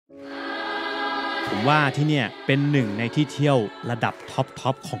ผมว่าที่เนี่ยเป็นหนึ่งในที่เที่ยวระดับท็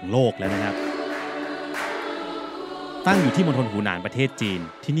อปของโลกแล้วนะครับตั้งอยู่ที่มณฑลหูหนานประเทศจีน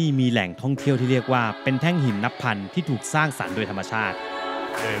ที่นี่มีแหล่งท่องเที่ยวที่เรียกว่าเป็นแท่งหินนับพันที่ถูกสร้างสรรค์โดยธรรมชาติ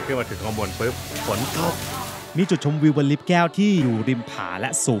เดินขึ้นมาถึงข้างบนปุ๊บฝนตกมีจุดชมวิวบนลิฟต์แก้วที่อยู่ริมผาและ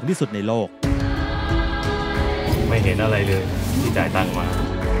สูงที่สุดในโลกไม่เห็นอะไรเลยที่จ่ายตังค์มา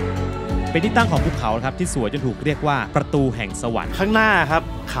เป็นที่ตั้งของภูเขาครับที่สวยจนถูกเรียกว่าประตูแห่งสวรรค์ข้างหน้าครับ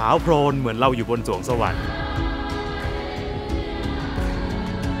ขาวโพลนเหมือนเราอยู่บนสวงสวรรค์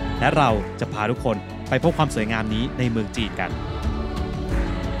และเราจะพาทุกคนไปพบความสวยงามนี้ในเมืองจีนกัน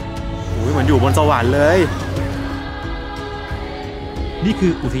เหมือนอยู่บนสวรรค์เลยนี่คื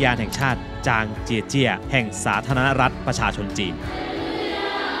ออุทยานแห่งชาติจางเจียเจียแห่งสาธารณรัฐประชาชนจีน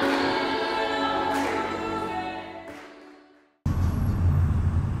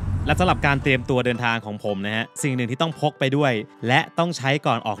และสำหรับการเตรียมตัวเดินทางของผมนะฮะสิ่งหนึ่งที่ต้องพกไปด้วยและต้องใช้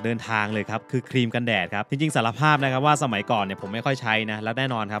ก่อนออกเดินทางเลยครับคือครีมกันแดดครับจริงๆสารภาพนะครับว่าสมัยก่อนเนี่ยผมไม่ค่อยใช้นะแล้วแน่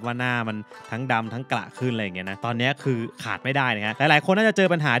นอนครับว่าหน้ามันทั้งดำทั้งกระขึ้นอะไรอย่างเงี้ยนะตอนนี้คือขาดไม่ได้นะฮะหลายๆคนน่าจะเจอ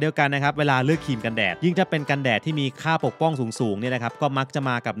ปัญหาเดียวกันนะครับเวลาเลือกครีมกันแดดยิ่งถ้าเป็นกันแดดที่มีค่าปกป้องสูงๆเนี่ยนะครับก็มักจะ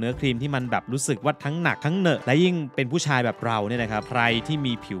มากับเนื้อครีมที่มันแบบรู้สึกว่าทั้งหนักทั้งเหนอะและยิ่งเป็นผู้ชายแบบเราเนี่ยนะครับใครที่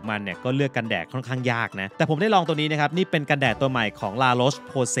มีผิวมันเนี่ยก็เลือกกันแดดค่อนข้างยากนะแต่ผมได้ลองตัวนี้นะครับนี่เป็นกันแดดตัวใหม่ของ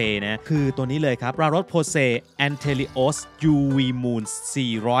Roche-Posay นะคือตัวนี้เลยครับ Roche-Posay Antelios UV Moon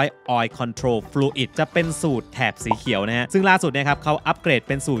 400 Oil Control Fluid จะเป็นสูตรแถบสีเขียวนะฮะซึ่งล่าสุดนะครับเขาอัปเกรดเ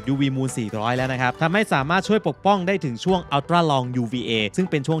ป็นสูตร UV Moon 400 แล้วนะครับทำให้สามารถช่วยปกป้องได้ถึงช่วง Ultra-long UVA ซึ่ง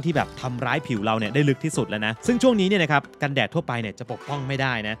เป็นช่วงที่แบบทำร้ายผิวเราเนี่ยได้ลึกที่สุดแล้วนะซึ่งช่วงนี้เนี่ยนะครับกันแดดทั่วไปเนี่ยจะปกป้องไม่ไ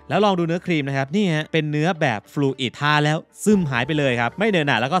ด้นะแล้วลองดูเนื้อครีมนะครับนี่ฮะเป็นเนื้อแบบ Fluid ทาแล้วซึมหายไปเลยครับไม่เหนอะห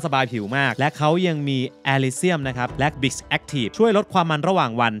นะแล้วก็สบายผิวมากและเขายังมี Elysium นะครับและ Bix Active ช่วยลดความมันระหว่า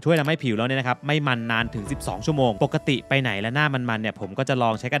งวันช่วยทำให้ผิวเราเนี่ยนะครับไม่มันนานถึง12ชั่วโมงปกติไปไหนและหน้ามันเนี่ยผมก็จะล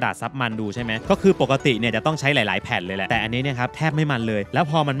องใช้กระดาษซับมันดูใช่ไหมก็คือปกติเนี่ยจะต้องใช้หลายๆแผ่นเลยแหละแต่อันนี้เนี่ยครับแทบไม่มันเลยแล้ว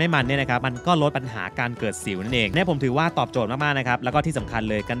พอมันไม่มันเนี่ยนะครับมันก็ลดปัญหาการเกิดสิวนั่นเองเนี่ยผมถือว่าตอบโจทย์มากๆนะครับแล้วก็ที่สำคัญ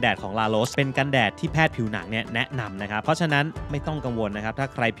เลยกันแดดของ La Roche เป็นกันแดดที่แพทย์ผิวหนังเนี่ยแนะนำนะครับเพราะฉะนั้นไม่ต้องกังวลนะครับถ้า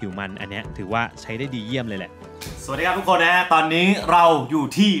ใครผิวมันอันนี้ถือว่าใช้ได้ดีเยี่ยมเลยแหละสวัสดีครับทุกคนนะฮะตอนนี้เราอยู่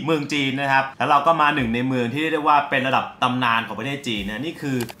ที่เมืองจีนนะครับแล้วเราก็มาหนึ่งในเมืองที่เรียกได้ว่าเป็นระดับตำนานของประเทศจีนนะนี่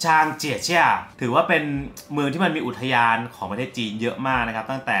คือจางเจียเจี้ยถือว่าเป็นเมืองที่มันมีอุทยานของประเทศจีนเยอะมากนะครับ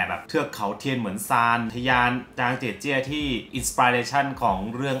ตั้งแต่แบบเทือกเขาเทียนเหมือนซานอุทยานจางเจียเจี้ยที่อินสปิเรชันของ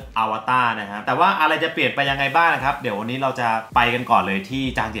เรื่องอวตารนะครับแต่ว่าอะไรจะเปลี่ยนไปยังไงบ้างนะครับเดี๋ยววันนี้เราจะไปกันก่อนเลยที่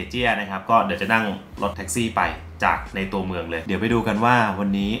จางเจียเจี้ยนะครับก็เดี๋ยวจะนั่งรถแท็กซี่ไปจากในตัวเมืองเลยเดี๋ยวไปดูกันว่าวัน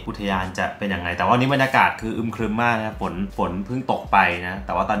นี้อุทยานจะเป็นยังไงแต่ว่านี้บรรยากาศคืออึมครึมมากนะฝนเพิ่งตกไปนะแ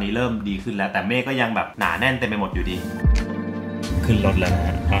ต่ว่าตอนนี้เริ่มดีขึ้นแล้วแต่เมฆก็ยังแบบหนาแน่นเต็มไปหมดอยู่ดีขึ้นรถแล้วนะฮ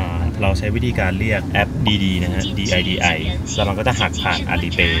ะเราใช้วิธีการเรียกแอปดีๆนะฮะ DIDI แล้วมันก็จะหักผ่าน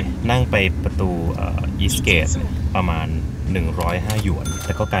Alipay นั่งไปประตูEast Gate ประมาณ105หยวนแ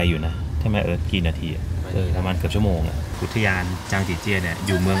ต่ก็ไกลอยู่นะใช่ไหมกี่นาทีประมาณเกือบชั่วโมงอุทยานจางจีเจี้ยเนี่ยอ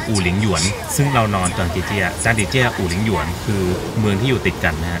ยู่เมืองอู่หลิงหยวนซึ่งเรานอนจางจีเจี้ยอู่หลิงหยวนคือเมืองที่อยู่ติดกั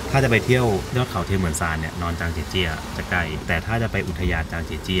นนะฮะถ้าจะไปเที่ยวยอดเขาเทียนเหมือนซานเนี่ยนอนจางจีเจี้ยจะไกลแต่ถ้าจะไปอุทยานจาง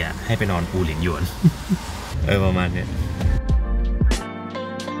จีเจี้ยให้ไปนอนอู่หลิงหยวน ประมาณนี้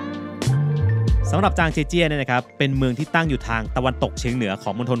สำหรับจางเจเจียเนี่ยนะครับเป็นเมืองที่ตั้งอยู่ทางตะวันตกเฉียงเหนือขอ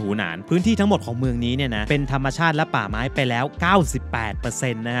งมณฑลหูหนานพื้นที่ทั้งหมดของเมืองนี้เนี่ยนะเป็นธรรมชาติและป่าไม้ไปแล้ว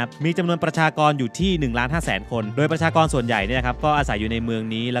 98% นะครับมีจำนวนประชากรอยู่ที่ 1,500,000 คนโดยประชากรส่วนใหญ่เนี่ยนะครับก็อาศัยอยู่ในเมือง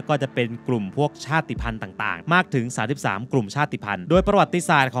นี้แล้วก็จะเป็นกลุ่มพวกชาติพันธุ์ต่างๆมากถึง33กลุ่มชาติพันธุ์โดยประวัติศ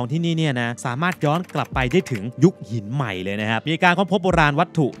าสตร์ของที่นี่เนี่ยนะสามารถย้อนกลับไปได้ถึงยุคหินใหม่เลยนะครับมีการค้นพบโบราณวัต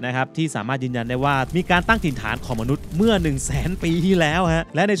ถุนะครับที่สามารถยืนยันได้ว่ามีการตั้งถิ่นฐานของมนุษย์เมื่อ 100,000 ปีที่แล้วฮะ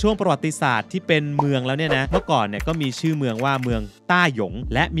และในช่วงประวัติศาสตร์ที่เป็นเมืองแล้วเนี่ยนะเมื่อก่อนเนี่ยก็มีชื่อเมืองว่าเมืองต้าหยง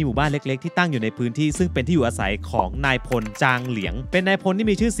และมีหมู่บ้านเล็กๆที่ตั้งอยู่ในพื้นที่ซึ่งเป็นที่อยู่อาศัยของนายพลจางเหลียงเป็นนายพลที่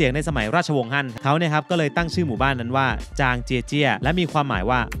มีชื่อเสียงในสมัยราชวงศ์ฮั่นเขาเนี่ยครับก็เลยตั้งชื่อหมู่บ้านนั้นว่าจางเจียเจี้ยและมีความหมาย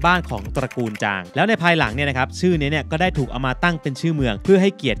ว่าบ้านของตระกูลจางแล้วในภายหลังเนี่ยนะครับชื่อนี้เนี่ยก็ได้ถูกเอามาตั้งเป็นชื่อเมืองเพื่อให้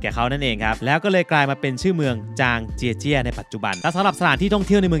เกียรติแก่เขานั่นเองครับแล้วก็เลยกลายมาเป็นชื่อเมืองจางเจียเจี้ยในปัจจุบันและสำหรับสถานที่ท่องเ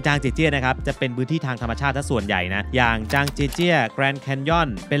ที่ยวในเมืองจางเจียเจี้ยนะครับจะเป็นพื้นที่ทางธรรมชาติส่วนใหญ่นะอย่างจางเจียเจี้ยแกรนด์แคนยอน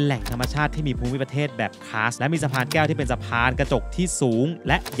เป็นแหล่งธรรมชาติที่มีภูมิประเทศแบบคาร์สและมีสะพานแก้วที่เป็นสะพานกระจกที่สูง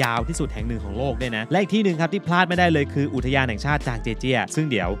และยาวที่สุดแห่งหนึ่งของโลกด้วยนะและอีกที่หนึ่งครับที่พลาดไม่ได้เลยคืออุทยานแห่งชาติจางเจเจี้ยซึ่ง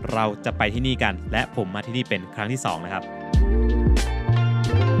เดี๋ยวเราจะไปที่นี่กันและผมมาที่นี่เป็นครั้งที่2นะครับ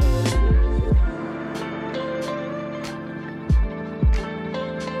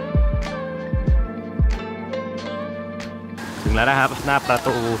ถึงแล้วนะครับหน้าประ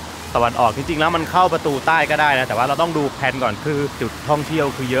ตู ตะวันออกจริงๆแล้วมันเข้าประตูใต้ก็ได้นะแต่ว่าเราต้องดูแผนก่อนคือจุดท่องเที่ยว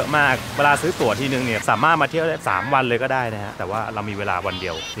คือเยอะมากเวลาซื้อตั๋วทีนึงเนี่ยสามารถมาเที่ยวได้3วันเลยก็ได้นะฮะแต่ว่าเรามีเวลาวันเดี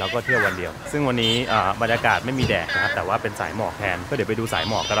ยวเราก็เที่ยววันเดียวซึ่งวันนี้บรรยากาศไม่มีแดดนะครับแต่ว่าเป็นสายหมอกแทนก็เดี๋ยวไปดูสาย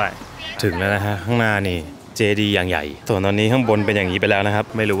หมอกก็ได้ถึงแล้วนะฮะข้างหน้านี่เจดีย์อย่างใหญ่ส่วนตอนนี้ข้างบนเป็นอย่างนี้ไปแล้วนะครับ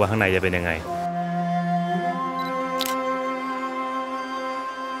ไม่รู้ว่าข้างในจะเป็นยังไง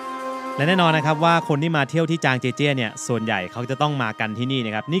และแน่นอนนะครับว่าคนที่มาเที่ยวที่จางเจเจี้ยเนี่ยส่วนใหญ่เขาจะต้องมากันที่นี่น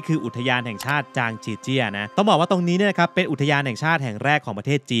ะครับนี่คืออุทยานแห่งชาติจางเจเจี้ยนะต้องบอกว่าตรงนี้เนี่ยนะครับเป็นอุทยานแห่งชาติแห่งแรกของประเ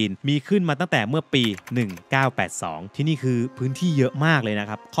ทศจีนมีขึ้นมาตั้งแต่เมื่อปี 1982 ที่นี่คือพื้นที่เยอะมากเลยนะ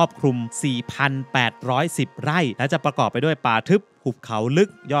ครับครอบคลุม 4,810 ไร่และจะประกอบไปด้วยป่าทึบหุบเขาลึก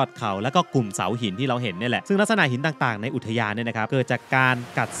ยอดเขาและก็กลุ่มเสาหินที่เราเห็นนี่แหละซึ่งลักษณะหินต่างๆในอุทยานเนี่ยนะครับเกิดจากการ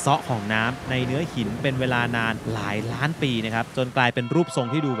กัดเซาะของน้ำในเนื้อหินเป็นเวลานานหลายล้านปีนะครับจนกลายเป็นรูปทรง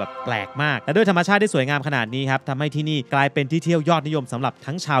ที่ดูแบบแปลกมากและด้วยธรรมชาติที่สวยงามขนาดนี้ครับทำให้ที่นี่กลายเป็นที่เที่ยวยอดนิยมสำหรับ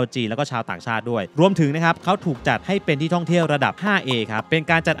ทั้งชาวจีนแล้วก็ชาวต่างชาติด้วยรวมถึงนะครับเขาถูกจัดให้เป็นที่ท่องเที่ยวระดับ 5A ครับเป็น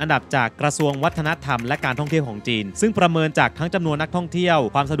การจัดอันดับจากกระทรวงวัฒนธรรมและการท่องเที่ยวของจีนซึ่งประเมินจากทั้งจำนวนนักท่องเที่ยว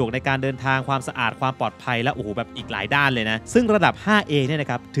ความสะดวกในการเดินทางความสะอาดความปลอดภัยและโอ้โหแบบอีกหลายด้านเลยนะซึ่งระดับ 5A เนี่ย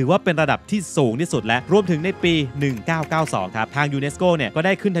ถือว่าเป็นระดับที่สูงที่สุดและรวมถึงในปี 1992 ครับทางยูเนสโกเนี่ยก็ไ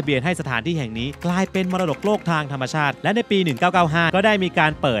ด้ขึ้นทะเบียนให้สถานที่แห่งนี้กลายเป็นมรดกโลกทางธรรมชาติและในปี 1995 ก็ได้มีกา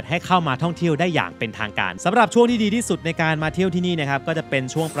รเปิดให้เข้ามาท่องเที่ยวได้อย่างเป็นทางการสำหรับช่วงที่ดีที่สุดในการมาเที่ยวที่นี่นะครับก็จะเป็น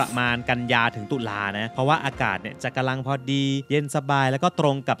ช่วงประมาณกันยาถึงตุลานะเพราะว่าอากาศเนี่ยจะกำลังพอดีเย็นสบายแล้วก็ตร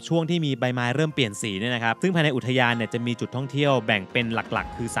งกับช่วงที่มีใบไม้เริ่มเปลี่ยนสีเนี่ยนะครับซึ่งภายในอุทยานเนี่ยจะมีจุดท่องเที่ยวแบ่งเป็นหลัก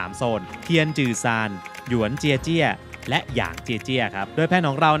ๆคือ3โซนเทียนจือซานหยวนเจียเจี้ยและหยางเจียเจี้ยครับโดยแผนข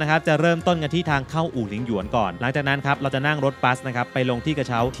องเรานะครับจะเริ่มต้นกันที่ทางเข้าอู่หลิงหยวนก่อนหลังจากนั้นครับเราจะนั่งรถบัสนะครับไปลงที่กระ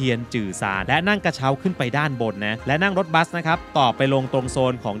เช้าเทียนจือซานและนั่งกระเช้าขึ้นไปด้านบนนะและนั่งรถบัสนะครับต่อไปลงตรงโซ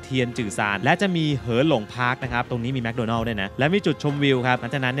นของเทียนจือซานและจะมีเหอหลงพาร์คนะครับตรงนี้มีแมคโดนัลด์ด้วยนะและมีจุดชมวิวครับหลั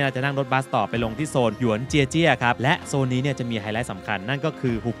งจากนั้นเนี่ยเราจะนั่งรถบัสต่อไปลงที่โซนหยวนเจียเจี้ยครับและโซนนี้เนี่ยจะมีไฮไลท์สำคัญนั่นก็คื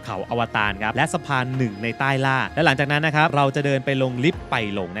อหุบเขาอวตารครับและสะพานหนึ่งในใต้ล่าและหลังจากนั้นนะครับเราจะเดินไปลงลิฟต์ไป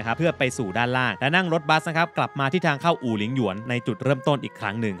หลงนะครับเพื่อไปสู่ด้านล่างและนั่งรถบัสนะครับกลับมาที่ทางเข้าอู่หลิงหยวนในจุดเริ่มต้นอีกค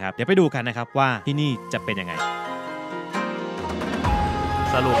รั้งหนึ่งครับเดี๋ยวไปดูกันนะครับว่าที่นี่จะเป็นยังไง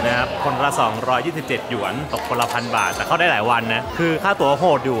สรุปนะครับคนละ227หยวนตกคนละ1,000 บาทแต่เข้าได้หลายวันนะคือค่าตั๋วโห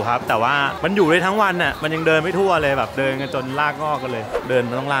ดอยู่ครับแต่ว่ามันอยู่ได้ทั้งวันน่ะมันยังเดินไม่ทั่วเลยแบบเดินกันจนลากงอกกันเลยเดิน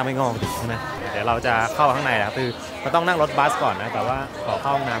มันต้องลากไม่งอกใช่ไหมเดี๋ยวเราจะเข้าข้างในนะครับคือเราต้องนั่งรถบัสก่อนนะแต่ว่าขอเข้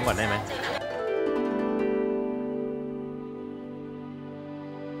าห้องน้ำก่อนได้ไหม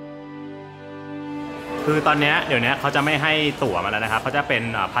คือตอนนี้เดี๋ยวนี้เขาจะไม่ให้ตั๋วมาแล้วนะครับเขาจะเป็น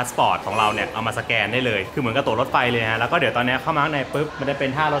พาสปอร์ตของเราเนี่ยเอามาสแกนได้เลยคือเหมือนกับตั๋วรถไฟเลยฮะแล้วก็เดี๋ยวตอนนี้เข้ามาข้างในปุ๊บมันจะเป็น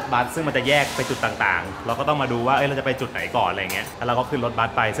ท่ารถบัสซึ่งมันจะแยกไปจุดต่างๆเราก็ต้องมาดูว่าเราจะไปจุดไหนก่อนอะไรเงี้ยแล้วเราก็ขึ้นรถบัส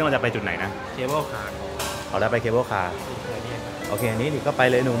ไปซึ่งเราจะไปจุดไหนนะเคเบิลคาร์เอาได้ไปเคเบิลคาร์โอเคอันนี้นี่ก็ไป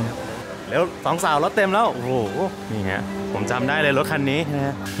เลยหนุ่มแล้ว2 สาวรถเต็มแล้วโอ้โหนี่ฮะผมจำได้เลยรถคันนี้น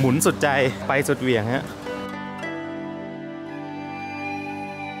ะหมุนสุดใจไปสุดเหวี่ยงฮะ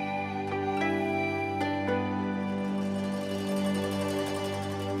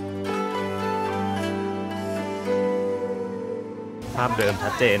ภาพเดิมชั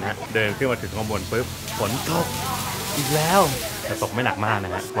ดเจนฮะเดินขึ้นมาถึงข้างบนปุ๊บฝนตกอีกแล้วแต่ตกไม่หนักมากน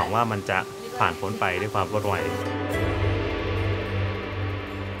ะฮะหวังว่ามันจะผ่านพ้นไปด้วยความรวดเร็ว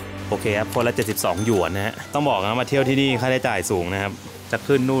โอเคครับคนละ72หยวนนะฮะต้องบอกนะมาเที่ยวที่นี่ค่าใช้จ่ายสูงนะครับจะ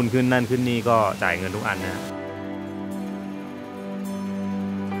ขึ้นนู่นขึ้นนั่นขึ้นนี่ก็จ่ายเงินทุกอันนะ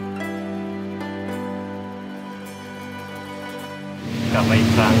กลับมาอีก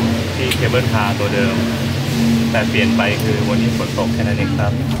ครั้งที่เคเบิลคาร์ตัวเดิมแต่เปลี่ยนไปคือวันนี้ฝนตกแค่นั้นเองครั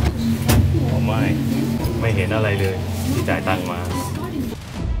บโอ้ไม่เห็นอะไรเลยที่จ่ายตังค์มา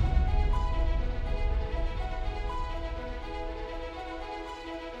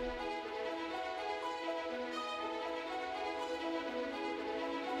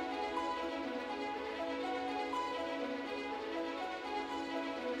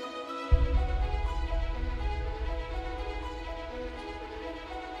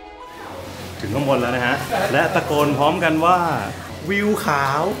ถึงข้างบนแล้วนะฮะและตะโกนพร้อมกันว่าวิวขา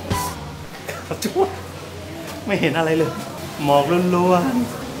วจุ๊บไม่เห็นอะไรเลยหมอกล้วน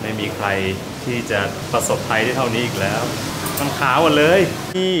ๆไม่มีใครที่จะประสบภัยได้เท่านี้อีกแล้วมันขาวหมดเลย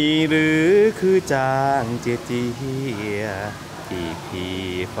นี่หรือคือจางเจเจียที่พี่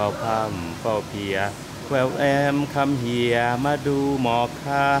เฝ้าพร่ำเฝ้าเพียแววแอมคำเฮียมาดูหมอกข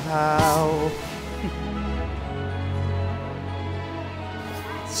าว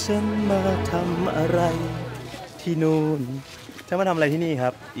ฉันมาทำอะไรที่นู่น ฉันมาทำอะไรที่นี่ครั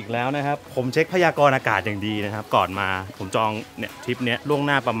บอีกแล้วนะครับผมเช็คพยากรณ์อากาศอย่างดีนะครับก่อนมาผมจองเนี่ยทริปเนี้ยล่วงห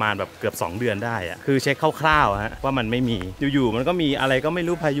น้าประมาณแบบเกือบ2เดือนได้อะคือเช็คคร่าวๆฮะว่ามันไม่มีอยู่ๆมันก็มีอะไรก็ไม่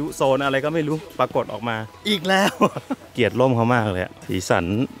รู้พายุโซนอะไรก็ไม่รู้ปรากฏออกมาอีกแล้ว เกลียดร่มเขามากเลยสีสัน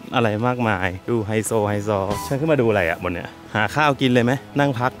อะไรมากมายดูไฮโซฉันขึ้นมาดูอะไรอ่ะบนเนี้ยหาข้าวกินเลยไหมนั่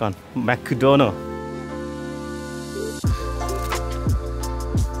งพักก่อนแมคโดนัลด์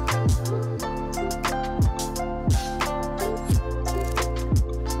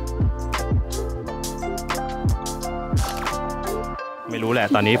ไม่รู้แหละ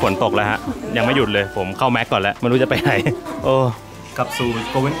ตอนนี้ฝนตกแล้วฮะยังไม่หยุดเลยผมเข้าแม็กก่อนแล้วไม่รู้จะไปไหนโอ้กับสู่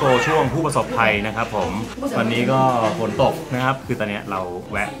โกเวนโกช่วงผู้ประสบภัยนะครับผมวันนี้ก็ฝนตกนะครับคือตอนนี้เรา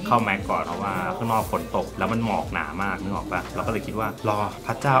แวะเข้าแม็กก่อนเพราะว่าข้างนอกฝนตกแล้วมันหมอกหนามากนึกออกปะเราก็เลยคิดว่ารอพ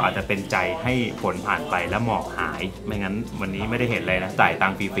ระเจ้าอาจจะเป็นใจให้ฝนผ่านไปแล้วหมอกหายไม่งั้นวันนี้ไม่ได้เห็นเลยนะจ่ายตั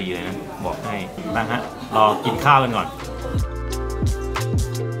งค์ฟรีๆเลยนะบอกให้นะฮะรอกินข้าวกันก่อน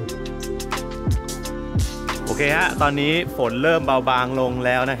โอเคฮะตอนนี้ฝนเริ่มเบาบางลงแ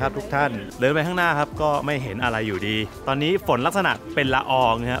ล้วนะครับทุกท่านเดินไปข้างหน้าครับก็ไม่เห็นอะไรอยู่ดีตอนนี้ฝนลักษณะเป็นละออ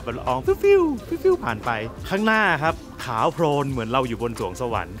งนะฮะเป็นละอองฟิวผ่านไปข้างหน้าครับขาวโพลนเหมือนเราอยู่บนสวงส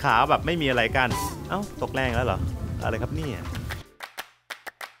วรรค์ขาวแบบไม่มีอะไรกันเอ้าตกแรงแล้วเหรออะไรครับนี่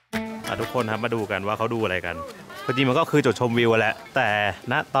ทุกคนครับมาดูกันว่าเขาดูอะไรกันจริงมันก็คือจุดชมวิวแหละแต่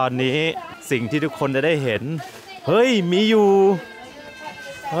ณตอนนี้สิ่งที่ทุกคนจะได้เห็นเฮ้ยมีอยู่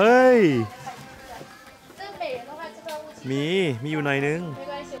เฮ้ยมีอยู่หน่อยนึง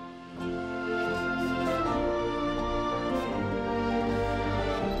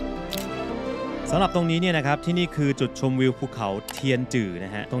สำหรับตรงนี้เนี่ยนะครับที่นี่คือจุดชมวิวภูเขาเทียนจื่อน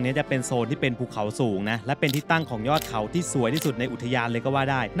ะฮะตรงนี้จะเป็นโซนที่เป็นภูเขาสูงนะและเป็นที่ตั้งของยอดเขาที่สวยที่สุดในอุทยานเลยก็ว่า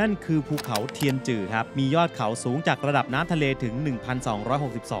ได้นั่นคือภูเขาเทียนจื่อครับมียอดเขาสูงจากระดับน้ำทะเลถึง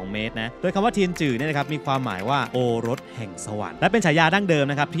 1,262 เมตรนะโดยคำว่าเทียนจื่อเนี่ยนะครับมีความหมายว่าโอรสแห่งสวรรค์และเป็นฉายาดั้งเดิม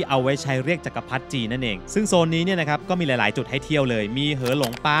นะครับที่เอาไว้ใช้เรียกจักรพรรดิจีนนั่นเองซึ่งโซนนี้เนี่ยนะครับก็มีหลายๆจุดให้เที่ยวเลยมีเหอหล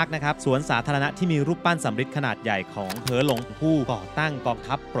งพาร์คนะครับสวนสาธารณะที่มีรูปปั้นสำริดขนาดใหญ่ของเหอหลงผู้ก่อตั้งกอง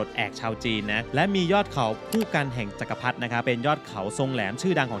ทัพปลดแอกชาวจีนนะและมียอดเขาผู้กันแห่งจักรพรรดินะครับเป็นยอดเขาทรงแหลม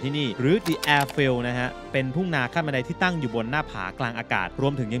ชื่อดังของที่นี่หรือ The Airfield นะฮะเป็นทุ่งนาขั้นบันไดที่ตั้งอยู่บนหน้าผากลางอากาศรว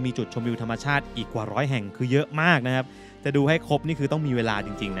มถึงยังมีจุดชมวิวธรรมชาติอีกกว่า100แห่งคือเยอะมากนะครับจะดูให้ครบนี่คือต้องมีเวลาจ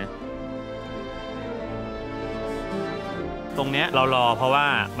ริงๆนะตรงเนี้ยเรารอเพราะว่า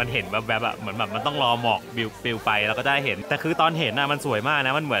มันเห็นแวบๆอ่ะเหมือนแบบมันต้องรอหมอกบิวไปแล้วก็ได้เห็นแต่คือตอนเห็นอ่ะมันสวยมากน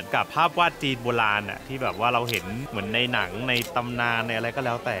ะมันเหมือนกับภาพวาดจีนโบราณอ่ะที่แบบว่าเราเห็นเหมือนในหนังในตำนานในอะไรก็แ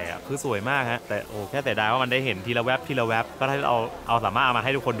ล้วแต่คือสวยมากฮะแต่โอ้แค่แต่ได้ว่ามันได้เห็นทีละแวบก็ให้เอาสามารถเอามาใ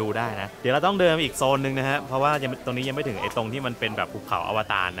ห้ทุกคนดูได้นะเดี๋ยวเราต้องเดินอีกโซนนึงนะฮะเพราะว่าตรงนี้ยังไม่ถึงไอ้ตรงที่มันเป็นแบบภูเขาอว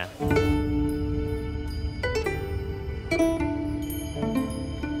ตารนะ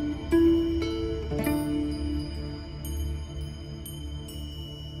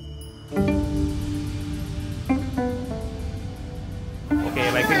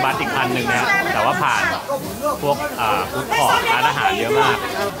ไปขึ้นบัสอีกคันหนึ่งนะแต่ว่าผ่านพวกฟู้ดคอร์ทร้านอาหารเยอะมาก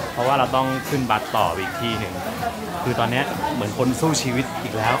เพราะว่าเราต้องขึ้นบัสต่ออีกที่หนึ่งคือตอนนี้เหมือนคนสู้ชีวิตอี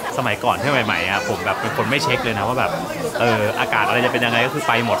กแล้วสมัยก่อนที่ใหม่ๆอ่ะผมแบบเป็นคนไม่เช็คเลยนะว่าแบบอากาศอะไรจะเป็นยังไงก็คือ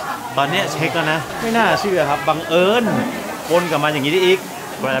ไปหมดตอนนี้เช็คแล้วนะไม่น่าเชื่อครับบังเอิญวนกลับมาอย่างนี้ได้อีก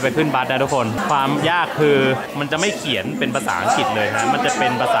เวลาไปขึ้นบัสนะทุกคนความยากคือมันจะไม่เขียนเป็นภาษาอังกฤษเลยนะมันจะเป็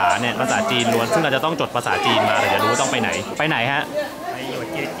นภาษาจีนล้วนซึ่งเราจะต้องจดภาษาจีนมาแต่จะรู้ต้องไปไหนฮะ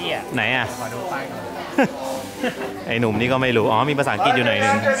ไหนอ่ะขอดูป้ายก่อนไอ้หนุ่มนี่ก็ไม่รู้อ๋อมีภาษาอังกฤษอยู่หน่อยนึ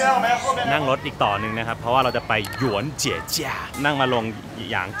งนั่งรถอีกต่อหนึ่งนะครับเพราะว่าเราจะไปหยวนเจี๋ยเจี๋ยนั่งมาลง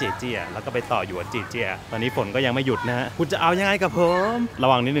หยางเจี๋ยเจี๋ยแล้วก็ไปต่อหยวนเจี๋ยเจี๋ยตอนนี้ฝนก็ยังไม่หยุดนะฮะคุณจะเอายังไงกับผมระ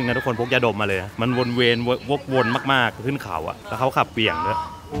วังนิดนึงนะทุกคนพกยาดมมาเลยมันวนเวียนวกวนมากๆขึ้นเขาอ่ะแล้วเขาขับเบี่ยงด้วย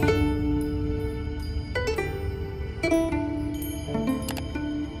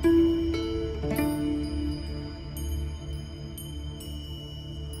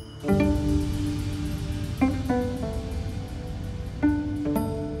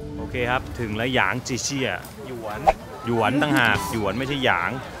โอเคครับถึงแล้วหยางจีเจียหยวนต่างหากหยวนไม่ใช่หยาง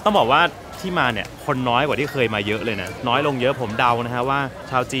ต้องบอกว่าที่มาเนี่ยคนน้อยกว่าที่เคยมาเยอะเลยนะน้อยลงเยอะผมเดานะฮะว่า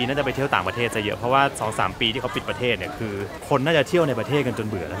ชาวจีนน่าจะไปเที่ยวต่างประเทศซะเยอะเพราะว่า 2-3 ปีที่เขาปิดประเทศเนี่ยคือคนน่าจะเที่ยวในประเทศกันจน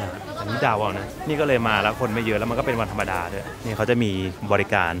เบื่อแล้วนะอันนี้เดาเอานะนี่ก็เลยมาแล้วคนไม่เยอะแล้วมันก็เป็นวันธรรมดาด้วยนี่เขาจะมีบริ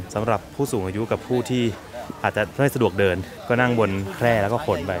การสำหรับผู้สูงอายุกับผู้ที่อาจจะไม่สะดวกเดินก็นั่งบนแคร่แล้วก็ข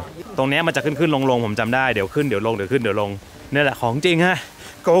นไปตรงนี้มันจะขึ้นลงผมจำได้เดี๋ยวขึ้นเดี๋ยวลงนี่แหละของจริงฮะ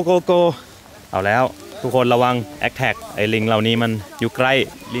โกเอาแล้วทุกคนระวังแอคแท็กไอ้ลิงเหล่านี้มันอยู่ใกล้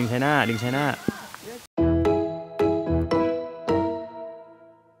ลิงไชน่า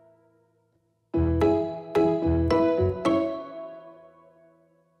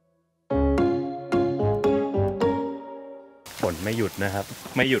ฝน นไม่หยุดนะครับ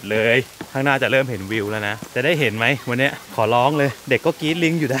ไม่หยุดเลยข้างหน้าจะเริ่มเห็นวิวแล้วนะจะได้เห็นไหมวันนี้ขอร้องเลยเด็กก็กรี๊ดลิ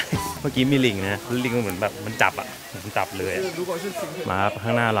งอยู่ได้เมื่อกี้มีลิงนะลิงเหมือนแบบมันจับอ่ะมันจับเลยมาครับข้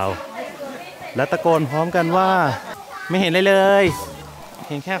างหน้าเราแล้วตะโกนพร้อมกันว่าไม่เห็นเลยเ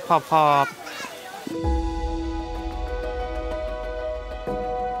ห็นแค่ขอบ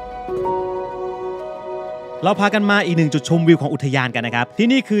เราพากันมาอีกหนึ่งจุดชมวิวของอุทยานกันนะครับที่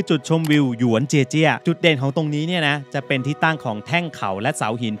นี่คือจุดชมวิวหยวนเจียเจี้ยจุดเด่นของตรงนี้เนี่ยนะจะเป็นที่ตั้งของแท่งเขาและเสา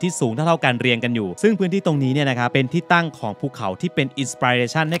หินที่สูงเท่ากันเรียงกันอยู่ซึ่งพื้นที่ตรงนี้เนี่ยนะครับเป็นที่ตั้งของภูเขาที่เป็นอินสปิเร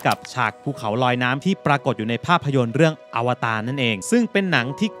ชันให้กับฉากภูเขาลอยน้ำที่ปรากฏอยู่ในภาพยนตร์เรื่องอวตารนั่นเองซึ่งเป็นหนัง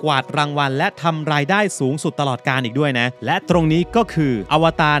ที่กวาดรางวัลและทำรายได้สูงสุดตลอดกาลอีกด้วยนะและตรงนี้ก็คืออว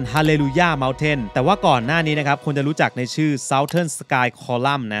ตารฮาเลลูยาเมลเทนแต่ว่าก่อนหน้านี้นะครับคนจะรู้จักในชื่อ Southern Sky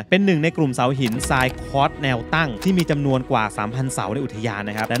Column นะเป็นหนึ่งในกลุ่มเสาหินทรายคอร์สแนวตั้งที่มีจำนวนกว่า 3,000 เสาในอุทยาน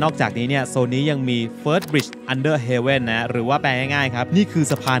นะครับและนอกจากนี้เนี่ยโซนนี้ยังมี First Bridge Under Heaven นะหรือว่าแปลง่ายๆครับนี่คือ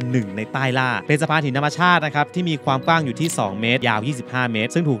สะพานหนึ่งในใต้ล่าเป็นสะพานหินธรรมชาตินะครับที่มีความกว้างอยู่ที่2 เมตรยาว25 เมต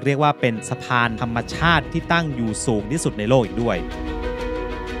รซึ่งถูกเรียกว่าเป็นสะพานธรรมชาติที่ตั้งอยู่สูงที่สุดในโลกอีกด้วย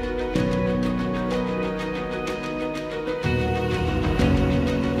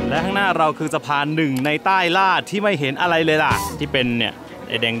และข้างหน้าเราคือสะพานหนึ่งในใต้ล่าที่ไม่เห็นอะไรเลยล่ะที่เป็นเนี่ย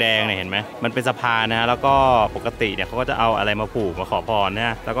ไอ้แดงๆเนี่ยเห็นไหมมันเป็นสะพานนะแล้วก็ปกติเนี่ยเขาก็จะเอาอะไรมาผูกมาขอพรน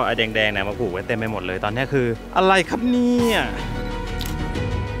ะแล้วก็ไอ้แดงๆเนี่ยมาผูกไว้เต็มไปหมดเลยตอนนี้คืออะไรครับเนี่ย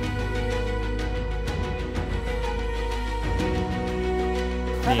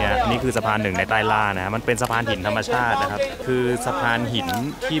นี่คือสะพานหนึ่งในใต้ล่านะมันเป็นสะพานหินธรรมชาตินะครับคือสะพานหิน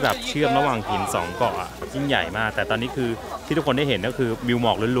ที่แบบเชื่อมระหว่างหิน2เกาะยิ่งใหญ่มากแต่ตอนนี้คือที่ทุกคนได้เห็นก็คือวิวหม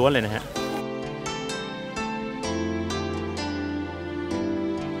อกล้วนๆเลยนะฮะ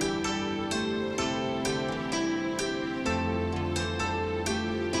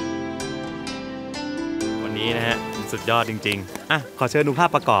นี้นะฮะสุดยอดจริงๆขอเชิญดูภาพ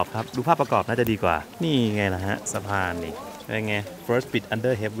ประกอบครับดูภาพประกอบน่าจะดีกว่านี่ไงล่ะฮะสะพานนี่เป็นไง First Bridge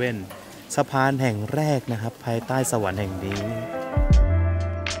Under Heaven สะพานแห่งแรกนะครับภายใต้สวรรค์แห่งนี้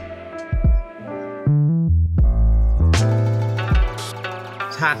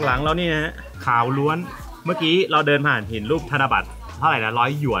ฉากหลังเรานี่นะฮะขาวล้วนเมื่อกี้เราเดินผ่านเห็นรูปธนบัตรเท่าไหร่นะ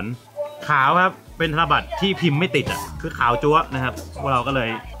100 หยวนขาวครับเป็นธนบัตรที่พิมพ์ไม่ติดคือขาวจั๊วนะครับพวกเราก็เล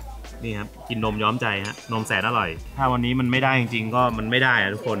ยนี่ครับกินนมย้อมใจฮะนมแสนอร่อยถ้าวันนี้มันไม่ได้จริงๆก็มันไม่ได้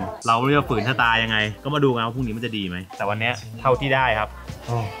ทุกคนเราไม่รู้จะฝืนชะตายังไงก็มาดูกันว่าพรุ่งนี้มันจะดีไหมแต่วันนี้เท่าที่ได้ครับ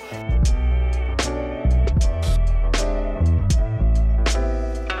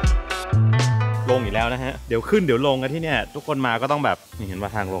ลงอีกแล้วนะฮะเดี๋ยวขึ้นเดี๋ยวลงกันที่เนี่ยทุกคนมาก็ต้องแบบนี่เห็นว่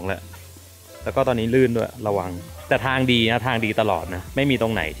าทางลงแล้วก็ตอนนี้ลื่นด้วยระวังแต่ทางดีนะทางดีตลอดนะไม่มีตร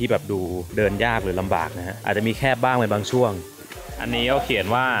งไหนที่แบบดูเดินยากหรือลำบากนะฮะอาจจะมีแคบบ้างในบางช่วงอันนี้เขาเขียน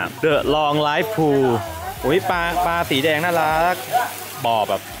ว่า The Long Life Pool อุ้ยปลาสีแดงน่ารักบ่อ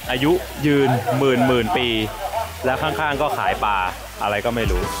แบบอายุยืนหมื่นปีแล้วข้างๆก็ขายปลาอะไรก็ไม่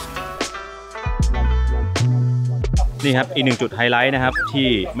รู้นี่ครับอีกหนึ่งจุดไฮไลท์นะครับที่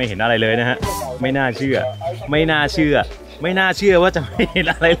ไม่เห็นอะไรเลยนะฮะไม่น่าเชื่อว่าจะไม่เห็น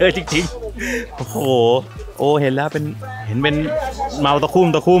อะไรเลยจริงๆโอ้โหเห็นแล้วเห็นเป็นเมาตะคุ่ม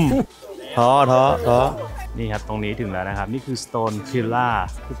ท้อนี่ครับตรงนี้ถึงแล้วนะครับนี่คือ Stone Pillar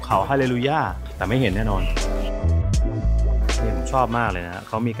ภูเขาฮาเลลูยาแต่ไม่เห็นแน่นอนนี่ผมชอบมากเลยนะเ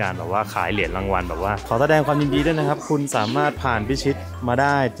ขามีการแบบว่าขายเหรียญรางวัลแบบว่าขอแสดงความยินดีด้วยนะครับคุณสามารถผ่านพิชิตมาไ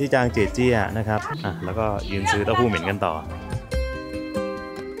ด้ที่จางเจเจี้ยนะครับแล้วก็ยืนซื้อเต้าหู้เหม็นกันต่อ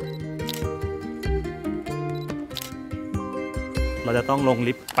เราจะต้องลง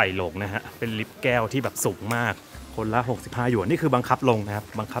ลิฟต์ไปหลงนะฮะเป็นลิฟต์แก้วที่แบบสูงมากคนละ65 หยวนนี่คือบังคับลงนะครับ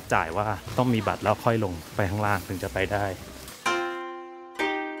บังคับจ่ายว่าต้องมีบัตรแล้วค่อยลงไปข้างล่างถึงจะไปได้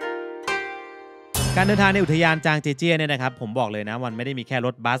การเดินทางในอุทยานจางเจเจี้ยเนี่ยนะครับผมบอกเลยนะมันไม่ได้มีแค่ร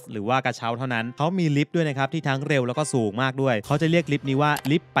ถบัสหรือว่ากระเช้าเท่านั้นเขามีลิฟต์ด้วยนะครับที่ทั้งเร็วแล้วก็สูงมากด้วยเขาจะเรียกลิฟต์นี้ว่า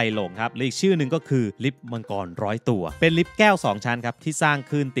ลิฟต์ไปหลงครับหรืออีกชื่อหนึ่งก็คือลิฟต์มังกร100 ตัวเป็นลิฟต์แก้ว2ชั้นครับที่สร้าง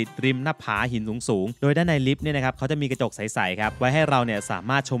ขึ้นติดริมหน้าผาหินสูงๆโดยด้านในลิฟต์เนี่ยนะครับเขาจะมีกระจกใสๆครับไว้ให้เราเนี่ยสา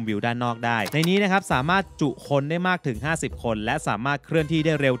มารถชมวิวด้านนอกได้ในนี้นะครับสามารถจุคนได้มากถึง50 คนและสามารถเคลื่อนที่ไ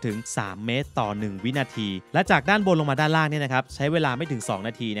ด้เร็วถึง3 เมตรต่อ1 วินาทีและจากด้านบนลงมาด้านล่างเนี่ยนะครับใช้เวลาไม่ถึง2 น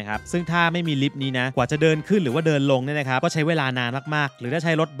าทีนะครับซึ่งถ้าไม่มีลิฟต์นี้นะกว่าจะเดินขึ้นหรือว่าเดินลงเนี่ยนะครับก็ใช้เวลานานมากๆหรือถ้าใ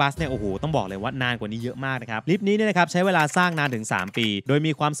ช้รถบัสเนี่ยโอ้โหต้องบอกเลยว่านานกว่านี้เยอะมากนะครับลิฟต์นี้เนี่ยนะครับใช้เวลาสร้างนานถึง3 ปีโดย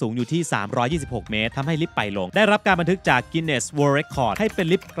มีความสูงอยู่ที่326 เมตรทำให้ลิฟต์ไปลงได้รับการบันทึกจาก Guinness World Record ให้เป็น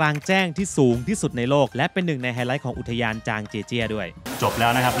ลิฟต์กลางแจ้งที่สูงที่สุดในโลกและเป็นหนึ่งในไฮไลท์ของอุทยานจางเจเจี้ยด้วยจบแล้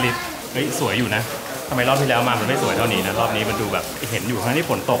วนะครับลิฟต์สวยอยู่นะ ทำไมรอบที่แล้วมามันไม่สวยเท่านี้นะรอบนี้มันดูแบบเห็นอยู่ทั้งที่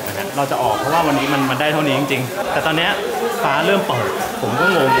ฝนตกนะฮะเราจะออกเพราะว่าวันนี้มันได้เท่านี้จริงๆแต่ตอนนี้ฟ้าเริ่มเปิดผมก็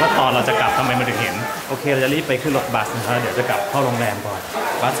งงว่าตอนเราจะกลับทำไมมันถึงเห็นโอเคเราจะรีบไปขึ้นรถบัสนะครับเดี๋ยวจะกลับเข้าโรงแรมก่อน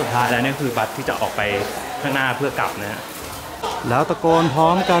บัสสุดท้ายแล้วนี่คือบัสที่จะออกไปข้างหน้าเพื่อกลับนะฮะแล้วตะโกนพร้อ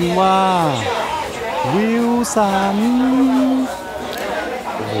มกันว่าวิวสัน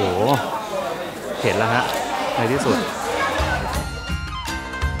โอ้โหเห็นแล้วฮะในที่สุด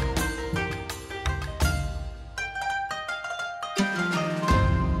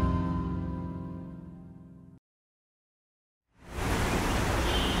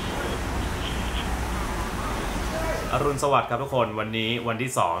อรุณสวัสดิ์ครับทุกคนวันนี้วัน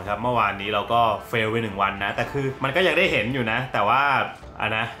ที่2ครับเมื่อวานนี้เราก็เฟลไป1วันนะแต่คือมันก็ยังได้เห็นอยู่นะแต่ว่า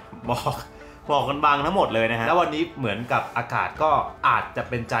นะบอกกันบางทั้งหมดเลยนะฮะแล้ววันนี้เหมือนกับอากาศก็อาจจะ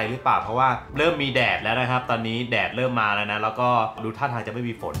เป็นใจหรือเปล่าเพราะว่าเริ่มมีแดดแล้วนะครับตอนนี้แดดเริ่มมาแล้วนะแล้วก็ดูท่าทางจะไม่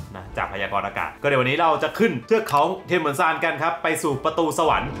มีฝนนะจากพยากรณ์อากาศก็เดี๋ยววันนี้เราจะขึ้นเทือกเขาเทียนเหมือนซานกันครับไปสู่ประตูส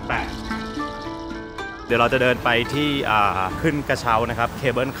วรรค์เดี๋ยวเราจะเดินไปที่ขึ้นกระเช้านะครับเค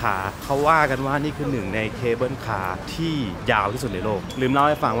เบิลคาร์เขาว่ากันว่านี่คือหนึ่งในเคเบิลคาร์ที่ยาวที่สุดในโลกลืมเล่า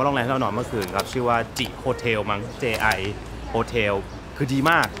ให้ฟังว่าโรงแรมที่เรานอนเมื่อคืนครับชื่อว่าจิโฮเทลมั้ง JI โฮเทลคือดี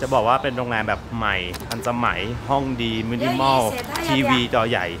มากจะบอกว่าเป็นโรงแรมแบบใหม่ทันสมัยห้องดีมินิมอลทีวีจอ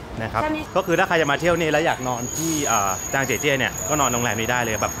ใหญ่นะครับก็คือถ้าใครจะมาเที่ยวนี่แล้วอยากนอนที่จางเจเจี้ยเนี่ยก็นอนโรงแรมนี้ได้เ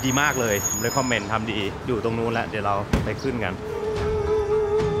ลยแบบดีมากเลยผมเลยคอมเมนต์ทำดีอยู่ตรงนู้นแล้วเดี๋ยวเราไปขึ้นกัน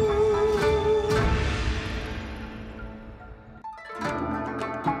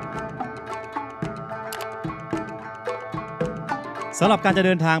สำหรับการจะเ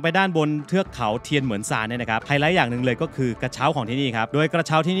ดินทางไปด้านบนเทือกเขาเทียนเหมือนซานเนี่ยนะครับไฮไลท์อย่างหนึ่งเลยก็คือกระเช้าของที่นี่ครับโดยกระเ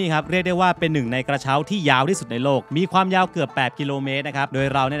ช้าที่นี่ครับเรียกได้ว่าเป็นหนึ่งในกระเช้าที่ยาวที่สุดในโลกมีความยาวเกือบ8กิโลเมตรนะครับโดย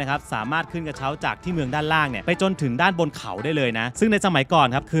เราเนี่ยนะครับสามารถขึ้นกระเช้าจากที่เมืองด้านล่างเนี่ยไปจนถึงด้านบนเขาได้เลยนะซึ่งในสมัยก่อน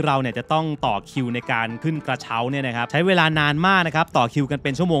ครับคือเราเนี่ยจะต้องต่อคิวในการขึ้นกระเช้าเนี่ยนะครับใช้เวลานานมากนะครับต่อคิวกันเป็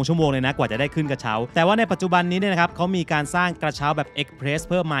นชั่วโมงเลยนะกว่าจะได้ขึ้นกระเช้าแต่ว่าในปัจจุบันนี้เนี่ยนะครับเขามีการสร้างกระเช้าแบบเอ็กเพรส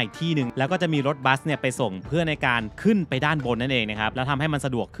เพิ่มมาอีกที่นึงแล้วก็จะมีรถบัสเนี่ยไปส่งเพื่อในการขึ้นไปด้านบนนั่นเองนะครับแล้วทำให้มันส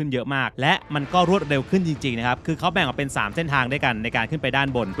ะดวกขึ้นเยอะมากและมันก็รวดเร็วขึ้นจริงๆนะครับคือเขาแบ่งออกเป็น3เส้นทางด้วยกันในการขึ้นไปด้าน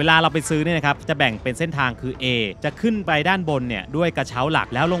บนเวลาเราไปซื้อเนี่ยนะครับจะแบ่งเป็นเส้นทางคือ A จะขึ้นไปด้านบนเนี่ยด้วยกระเช้าหลัก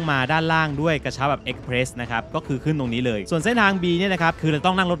แล้วลงมาด้านล่างด้วยกระเช้าแบบเอ็กเพรสนะครับก็คือขึ้นตรงนี้เลยส่วนเส้นทาง B เนี่ยนะครับคือเรา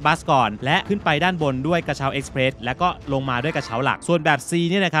ต้องนั่งรถบัสก่อนและขึ้นไปด้านบนด้วยกระเช้าเอ็กเพรสแล้วก็ลงมาด้วยกระเช้าหลักส่วนแบบ C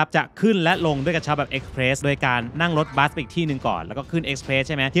เนี่ยนะครับจะขึ้นและลงด้วยกระเช้าแบบเอ็กเพรสโดยการนั่งรถบัสไปอีกที่นึงก่อนแล้วก็ขึ้นเอ็กเพรสใ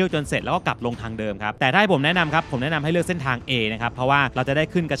ช่ไหมเที่ยวจนเสร็จแล้วก็กลับลงทางเดิมครับแต่ถ้าให้ผมแนะนำครับผมแนะนำให้เลือกเส้นทาง A นะครับเพราะว่าเราจะได้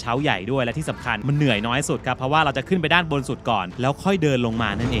ขึ้นกระเช้าใหญ่ด้วยและที่สำคัญมันเหนื่อยน้อยสุดครับเพราะว่าเราจะขึ้นไปด้านบนสุดก่อนแล้วค่อยเดินลงมา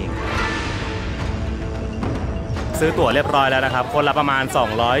นั่นเองซื้อตั๋วเรียบร้อยแล้วนะครับคนละประมาณ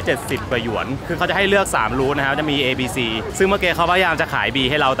270กว่าหยวนคือเขาจะให้เลือก3รูทนะครับจะมี A B C ซึ่งเมื่อกี้เขาพยายามจะขาย B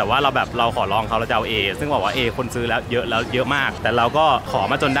ให้เราแต่ว่าเราขอลองเขาเราจะเอา A ซึ่งบอกว่า A คนซื้อแล้วเยอะมากแต่เราก็ขอ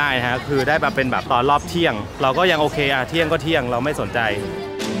มาจนได้นะฮะคือได้มาเป็นแบบตอนรอบเที่ยงเราก็ยังโอเคเที่ยงก็เที่ยงเราไม่สนใจ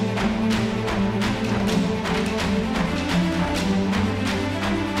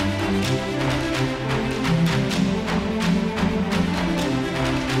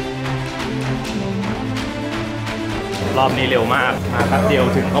รอบนี้เร็วมากมาแป๊บเดียว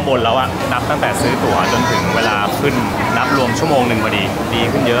ถึงข้างบนแล้วอะนับตั้งแต่ซื้อตั๋วจนถึงเวลาขึ้นนับรวมชั่วโมงหนึ่งพอดี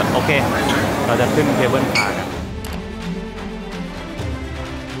ขึ้นเยอะโอเคเราจะขึ้นเคเบิลคาร์กัน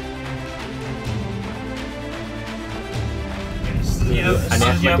อันนี้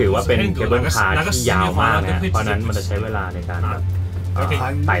มันถือว่าเป็นเคเบิลคาร์ที่ยาวมากนะเพราะนั้นมันจะใช้เวลาในการ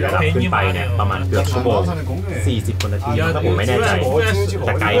ไต่ระดับขึ้นไปเนี่ยประมาณเกือบชั่วโมง40 กว่านาทีถ้าผมไม่แน่ใจแ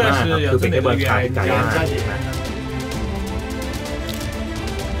ต่ไกลมากครับคือเป็นเคเบิลคาร์ที่ไกลมาก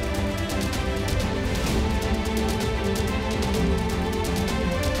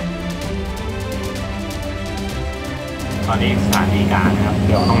ตอนนี้สถานีกลางนะครับเ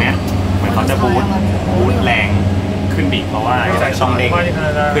ดี๋ยวตรงเนี้ยเหมือนเขาจะบูทแรงขึ้นบีเพราะว่าต้องเด้ง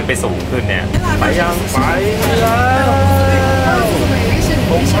ขึ้นไปสูงขึ้นเนี่ยไปยังไปแล้ว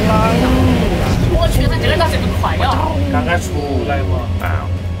ผมพลัง我觉得这个大姐很快啊刚刚出来嘛อ้าว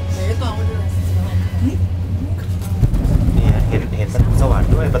เนี่ยเห็นประตูสวรรค์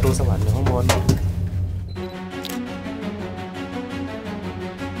ด้วยประตูสวรรค์อยู่ข้างบน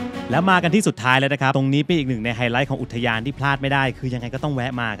แล้วมากันที่สุดท้ายแล้วนะครับตรงนี้เป็นอีกหนึ่งในไฮไลท์ของอุทยานที่พลาดไม่ได้คือยังไงก็ต้องแว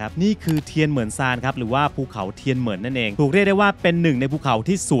ะมาครับนี่คือเทียนเหมือนซานครับหรือว่าภูเขาเทียนเหมือนนั่นเองถูกเรียกได้ว่าเป็นหนึ่งในภูเขา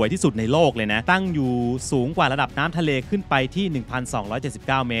ที่สวยที่สุดในโลกเลยนะตั้งอยู่สูงกว่าระดับน้ำทะเลขึ้นไปที่ 1,279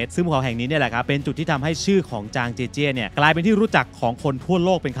 เมตรซึ่งภูเขาแห่งนี้เนี่ยแหละครับเป็นจุดที่ทำให้ชื่อของจางเจเจี้ยเนี่ยกลายเป็นที่รู้จักของคนทั่วโล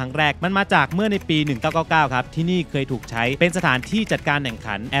กเป็นครั้งแรกมันมาจากเมื่อในปี 1999 ครับที่นี่เคยถูกใช้เป็นสถานที่จัดการแข่ง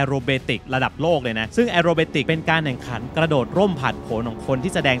ขันแอโรเบติกระดับโลกเลยนะซึ่งแอโรเบติกเป็นการแข่งขันกระโดดร่มผาดโผนของคน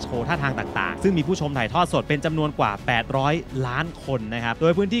ที่แสดงโชว์ ว์ท่าทางต่างๆซึ่งมีผู้ชมถ่ายทอดสดเป็นจำนวนกว่า800 ล้านคนนะครับโด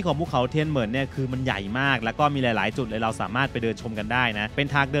ยพื้นที่ของภูเขาเทียนเหมินเนี่ยคือมันใหญ่มากแล้วก็มีหลายๆจุดเลยเราสามารถไปเดินชมกันได้นะเป็น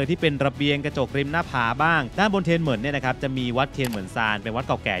ทางเดินที่เป็นระเบียงกระจกริมหน้าผาบ้างด้านบนเทียนเหมินเนี่ยนะครับจะมีวัดเทียนเหมินซานเป็นวัดเ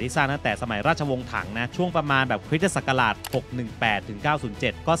ก่าแก่ที่สร้างตั้งแต่สมัยราชวงศ์ถังนะช่วงประมาณแบบคริสตศักราช618ถึง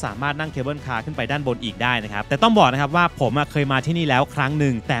907ก็สามารถนั่งเคเบิลคาร์ขึ้นไปด้านบนอีกได้นะครับแต่ต้องบอกนะครับว่าผมเคยมาที่นี่แล้วครั้งห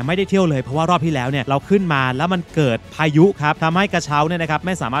นึ่งแต่ไม่ได้เที่ยวเลยเพราะว่ารอบที่แล้วเนี่ยเราขึ้นมาแล้วมันเกิดพายุครับทำให้กระเช้าเนี่ยนะครับไ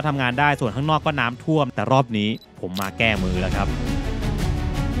ม่สามารถทำงานได้ส่วนข้างนอกก็น้ำท่วมแต่รอบนี้ผมมาแก้มือแล้วครับ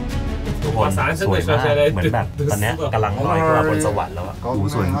ทุกคนสวยมากเหมือนแบบตอนนี้กำลังลอยขึ้นมาบนสวรรค์แล้วอะ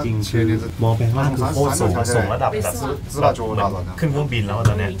สวยจริงคือมองไปข้างล่างคือโคตรสูงระดับแบบขึ้นเครื่องบินแล้ว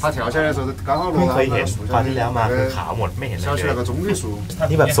ตอนนี้เพิ่งเคยเห็นคราวที่แล้วมาคือขาวหมดไม่เห็นอะไรเลย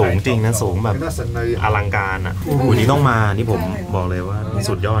ที่แบบสูงจริงนะสูงแบบอลังการอ่ะวันนี้ต้องมานี่ผมบอกเลยว่า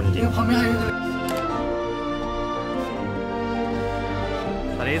สุดยอดจริง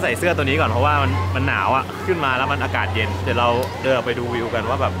ตอนนี้ใส่เสื้อตัวนี้ก่อนเพราะว่ามันหนาวอ่ะขึ้นมาแล้วมันอากาศเย็นเดี๋ยวเราเดินไปดูวิวกัน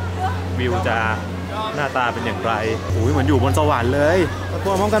ว่าแบบวิวจะหน้าตาเป็นอย่างไรอุ้ยเหมือนอยู่บนสวรรค์เลยตะโก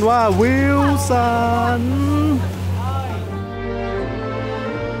นพร้อมกันว่าวิวสัน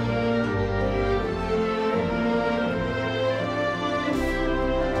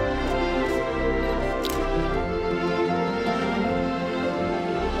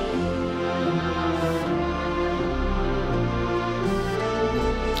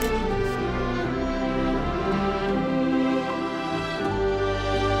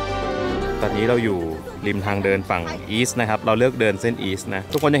ตอนนี้เราอยู่ริมทางเดินฝั่งอีสต์นะครับเราเลือกเดินเส้นอีสต์นะ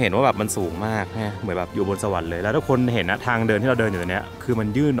ทุกคนจะเห็นว่าแบบมันสูงมากฮะเหมือนแบบอยู่บนสวรรค์เลยแล้วทุกคนเห็นนะทางเดินที่เราเดินอยู่เนี้ยคือมัน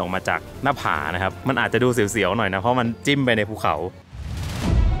ยื่นออกมาจากหน้าผานะครับมันอาจจะดูเสียวๆหน่อยนะเพราะมันจิ้มไปในภูเขา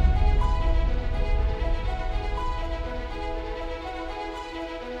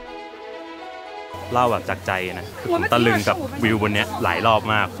เล่าแบบจากใจนะผมตะลึงกับวิวบนนี้หลายรอบ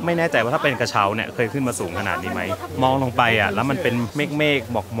มากไม่แน่ใจว่าถ้าเป็นกระเช้าเนี่ยเคยขึ้นมาสูงขนาดนี้ไหมมองลงไปอ่ะแล้วมันเป็นเมฆ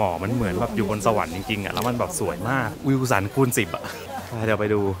หมอกมันเหมือนแบบอยู่บนสวรรค์จริงๆอ่ะแล้วมันแบบสวยมากวิวสันคูณ10อ่ะเดี๋ยวไป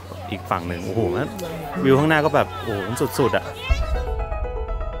ดูอีกฝั่งหนึ่งโอ้โหวิวข้างหน้าก็แบบโอ้โหมันสุดๆอ่ะ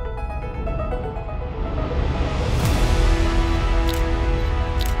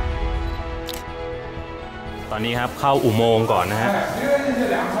ตอนนี้ครับเข้าอุโมงค์ก่อนนะฮะ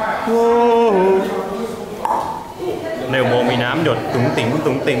ในอุโมงค์มีน้ำหยดตุ๋งติ๋ง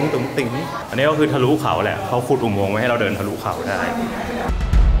ตุ๋งติ๋งตุ๋งติ๋งอันนี้ก็คือทะลุเขาแหละเขาขุดอุโมงค์ไว้ให้เราเดินทะลุเขาได้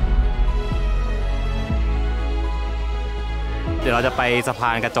เดี๋ยวเราจะไปสะพ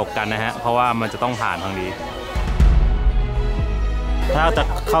านกระจกกันนะฮะเพราะว่ามันจะต้องผ่านทางนี้ถ้าจะ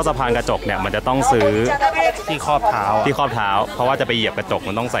เข้าสะพานกระจกเนี่ยมันจะต้องซื้อที่ครอบเท้าเพราะว่าจะไปเหยียบกระจก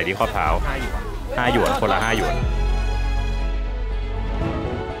มันต้องใส่ที่ครอบเท้า5 หยวนคนละ5 หยวน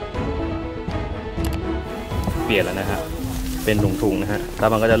เปลี่ยนแล้วนะฮะเป็นถุงๆนะฮะแล้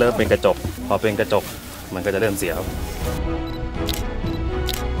วมันก็จะเริ่มเป็นกระจกพอเป็นกระจกมันก็จะเริ่มเสียว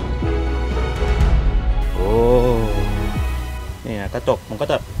โอ้นี่นะกระจกมันก็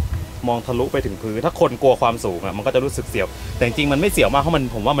จะมองทะลุไปถึงพื้นถ้าคนกลัวความสูงอ่ะมันก็จะรู้สึกเสียวแต่จริงๆมันไม่เสียวมากเพราะ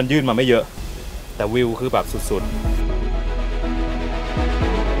ผมว่ามันยื่นมาไม่เยอะแต่วิวคือแบบสุดๆ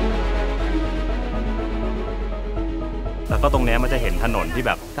แล้วก็ตรงนี้มันจะเห็นถนนที่แ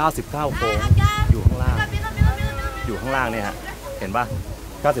บบ99โค้งอยู่ข้างล่างเนี่ยฮะเห็นปะ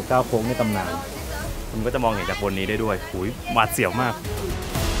99โค้งในตำนานมันก็จะมองเห็นจากบนนี้ได้ด้วยหูยหวาดเสียวมาก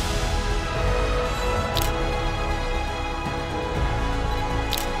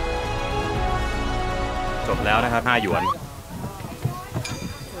จบแล้วนะครับ5 หยวน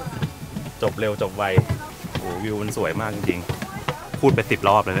จบเร็วจบไวโอ้วิวมันสวยมากจริงๆพูดไป10 ร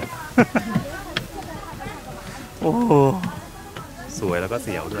อบเลยเนี่ยโอ้สวยแล้วก็เ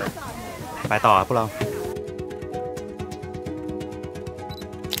สียวด้วยไปต่อครับพวกเรา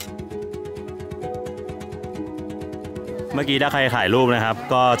เมื่อกี้ถ้าใครถ่ายรูปนะครับ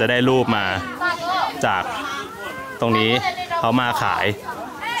ก็จะได้รูปมาจากตรงนี้เขามาขาย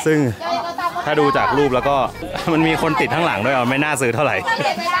ซึ่งถ้าดูจากรูปแล้วก็มันมีคนติดข้างหลังด้วยไม่น่าซื้อเท่าไหร่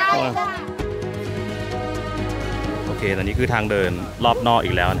โอเคตอนนี้คือทางเดินรอบนอก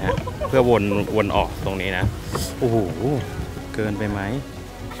อีกแล้วนะฮะเพื่อวนออกตรงนี้นะโอ้โหเกินไปไหม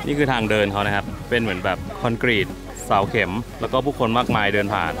นี่คือทางเดินเขานะครับเป็นเหมือนแบบคอนกรีตเสาเข็มแล้วก็ผู้คนมากมายเดิน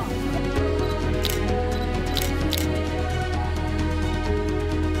ผ่าน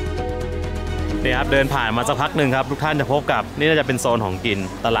นี่ครับเดินผ่านมาสักพักหนึ่งครับทุกท่านจะพบกับนี่น่าจะเป็นโซนของกิน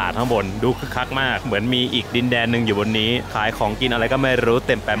ตลาดข้างบนดูคึกคักมากเหมือนมีอีกดินแดนหนึ่งอยู่บนนี้ขายของกินอะไรก็ไม่รู้เ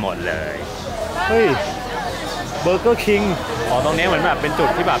ต็มไปหมดเลยเฮ้ยเบอร์เกอร์คิงตรงนี้เหมือนแบบเป็นจุด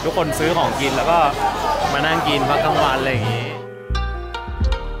ที่แบบทุกคนซื้อของกินแล้วก็มานั่งกินพักกลางวันอะไรอย่างนี้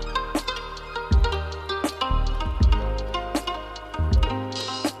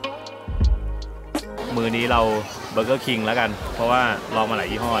มื้อนี้เราเบอร์เกอร์คิงแล้วกันเพราะว่าลองมาหลาย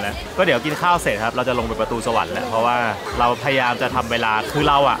ยี่ห้อแล้วก็เดี๋ยวกินข้าวเสร็จครับเราจะลงไปประตูสวรรค์แล้วเพราะว่าเราพยายามจะทำเวลาคือ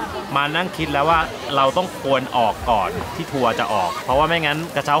เราอะมานั่งคิดแล้วว่าเราต้องควรออกก่อนที่ทัวร์จะออกเพราะว่าไม่งั้น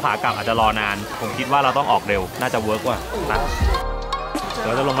กระเช้าขากลับอาจจะรอนานผมคิดว่าเราต้องออกเร็วน่าจะเวิร์กว่าเ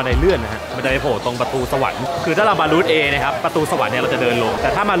ราจะลงบันไดเลื่อนนะฮะบันไดโผล่ตรงประตูสวรรค์คือถ้าเรามารูท A นะครับประตูสวรรค์เนี่ยเราจะเดินลงแต่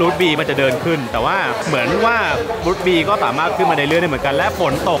ถ้ามารูท B มันจะเดินขึ้นแต่ว่าเหมือนว่ารูท B ก็สามารถขึ้นบันไดเลื่อนได้เหมือนกันและฝ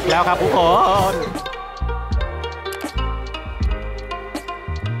นตกแล้วครับทุกคน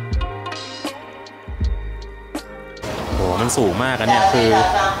โหมันสูงมากอะเนี่ยคือ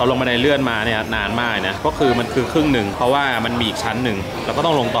เราลงบันไดเลื่อนมาเนี่ยนานมากนะก็คือมันคือครึ่งหนึ่งเพราะว่ามันมีอีกชั้นหนึ่งเราก็ต้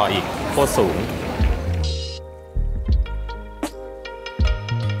องลงต่ออีกโคตรสูง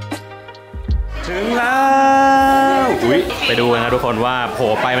ถึงแล้วอุ๊ยไปดูกันนะทุกคนว่าโผล่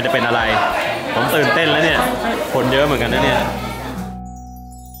ไปมันจะเป็นอะไรผมตื่นเต้นแล้วเนี่ยคนเยอะเหมือนกันนะเนี่ย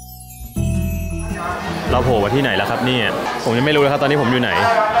เราโผล่มาที่ไหนแล้วครับเนี่ยผมยังไม่รู้เลยครับตอนนี้ผมอยู่ไหน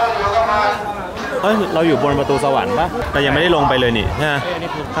เราอยู่บนประตูสวรรค์ปะแต่ยังไม่ได้ลงไปเลยนี่นะ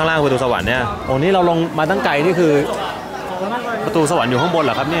ข้างล่างประตูสวรรค์เนี่ยโอ้นี่เราลงมาตั้งไกลนี่คือประตูสวรรค์อยู่ข้างบนเห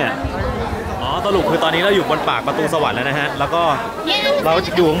รอครับเนี่ยสรุปคือตอนนี้เราอยู่บนปากประตูสวรรค์แล้วนะฮะแล้วก็เรา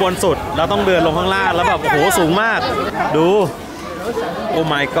อยู่ข้างบนสุดเราต้องเดินลงข้างล่างแล้วแบบโอ้โหสูงมากดูโอ้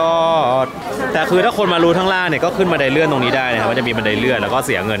my god แต่คือถ้าคนมารู้ข้างล่างเนี่ยก็ขึ้นบันไดเลื่อนตรงนี้ได้นะครับมันจะมีบันไดเลื่อนแล้วก็เ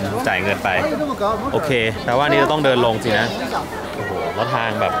สียเงินจ่ายเงินไปโอเคแต่ว่านี้เราต้องเดินลงสินะโอ้โหแล้วทาง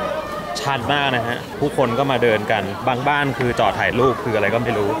แบบชันมากนะฮะผู้คนก็มาเดินกันบางบ้านคือจอดถ่ายรูปคืออะไรก็ไ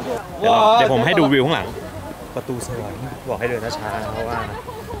ม่รู้เดี๋ยวผมให้ดูวิวข้างหลังประตูสวรรค์บอกให้เดินช้าๆเพราะว่า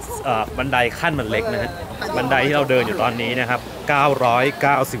บันไดขั้นมันเล็กนะฮะบันไดที่เราเดินอยู่ตอนนี้นะครับ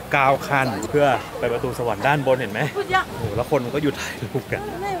999ขั้นเพื่อไปประตูสวรรค์ด้านบนเห็นไหมโอ้โหแล้วคนมันก็อยู่ถ่ายรูปกัน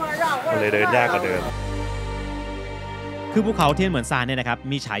มันเลยเดินยากกว่าเดิมคือภูเขาเทียนเหมือนซานเนี่ยนะครับ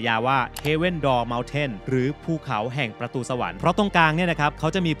มีฉายาว่า Heaven Door Mountain หรือภูเขาแห่งประตูสวรรค์เพราะตรงกลางเนี่ยนะครับเขา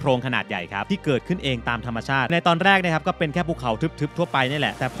จะมีโพรงขนาดใหญ่ครับที่เกิดขึ้นเองตามธรรมชาติในตอนแรกนะครับก็เป็นแค่ภูเขาทึบๆทั่วไปนี่แหล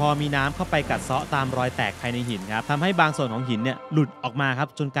ะแต่พอมีน้ำเข้าไปกัดเซาะตามรอยแตกภายในหินครับทำให้บางส่วนของหินเนี่ยหลุดออกมาครับ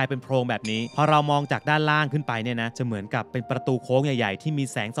จนกลายเป็นโพรงแบบนี้พอเรามองจากด้านล่างขึ้นไปเนี่ยนะจะเหมือนกับเป็นประตูโค้งใหญ่ๆที่มี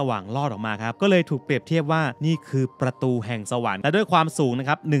แสงสว่างลอดออกมาครับก็เลยถูกเปรียบเทียบว่านี่คือประตูแห่งสวรรค์และด้วยความสูงนะค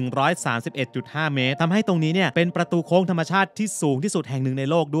รับ131.5 เมตรทำให้ตรงนี้เนี่ยเป็นประตูโค้งธรรมชาติที่สูงที่สุดแห่งหนึ่งใน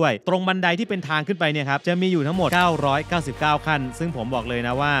โลกด้วยตรงบันไดที่เป็นทางขึ้นไปเนี่ยครับจะมีอยู่ทั้งหมด999ขั้นซึ่งผมบอกเลยน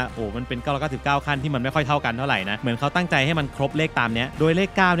ะว่าโอ้มันเป็น999ขั้นที่มันไม่ค่อยเท่ากันเท่าไหร่นะเหมือนเขาตั้งใจให้มันครบเลขตามเนี้ยโดยเลข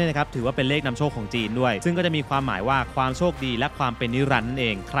9เนี่ยนะครับถือว่าเป็นเลขนำโชคของจีนด้วยซึ่งก็จะมีความหมายว่าความโชคดีและความเป็นนิรันดร์นั่นเอ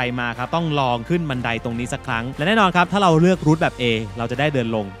งใครมาครับต้องลองขึ้นบันไดตรงนี้สักครั้งและแน่นอนครับถ้าเราเลือกรูทแบบ A เราจะได้เดิน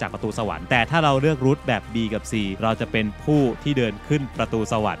ลงจากประตูสวรรค์แต่ถ้าเราเลือกรูทแบบ B กับ C เราจะเป็นผู้ที่เดินขึ้นประตู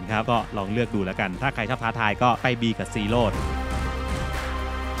สวรรค์ครับก็ลองเลือกดูแล้วกันถ้าใครชอบท้าทายก็ไป B กับ C โลด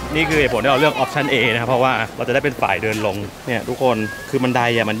นี่คือเหตุผลที่เราเลือกออปชัน A นะครับเพราะว่าเราจะได้เป็นฝ่ายเดินลงเนี่ยทุกคนคือบันได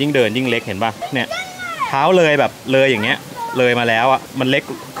อ่ะมันยิ่งเดินยิ่งเล็กเห็นป่ะเนี่ยเท้าเลยแบบเลยอย่างเงี้ยเลยมาแล้วอ่ะมันเล็ก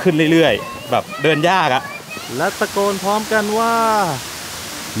ขึ้นเรื่อยๆแบบเดินยากอ่ะและตะโกนพร้อมกันว่า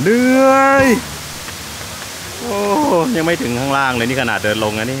เหนื่อยโอ้ยังไม่ถึงข้างล่างเลยนี่ขนาดเดินล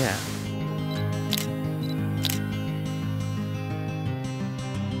งนะเนี่ย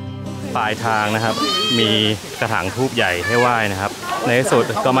ปลายทางนะครับมีกระถางทูบใหญ่ให้ไหว้นะครับในที่สุด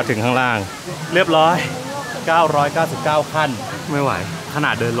ก็มาถึงข้างล่างเรียบร้อย999ขั้นไม่ไหวขน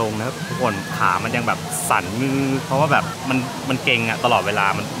าดเดินลงนะครับทุกคนขามันยังแบบสั่นมือเพราะว่าแบบมันเก่งอะตลอดเวลา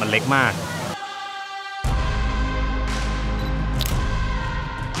มันเล็กมาก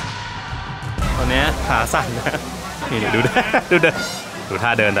ตอนนี้ขาสั่นนะนี่ดูท่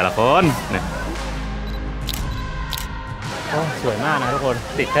าเดินแต่ละคนเนี่ยสวยมากนะทุกคน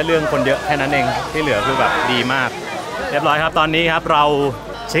ติดแค่เรื่องคนเยอะแค่นั้นเองที่เหลือคือแบบดีมากเรียบร้อยครับตอนนี้ครับเรา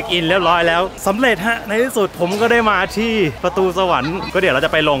เช็คอินเรียบร้อยแล้วสำเร็จฮะในที่สุดผมก็ได้มาที่ประตูสวรรค์ก็เดี๋ยวเราจ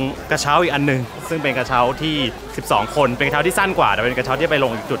ะไปลงกระเช้าอีกอันนึงซึ่งเป็นกระเช้าที่12คนเป็นกระเช้าที่สั้นกว่าแต่เป็นกระเช้าที่ไปล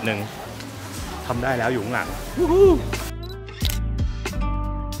งอีกจุดหนึ่งทำได้แล้วอยู่ข้างหลัง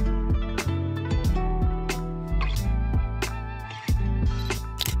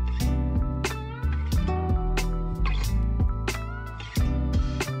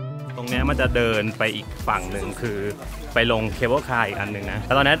มันจะเดินไปอีกฝั่งหนึ่งคือไปลงเคเบิลคาร์อีกอันหนึ่งนะแ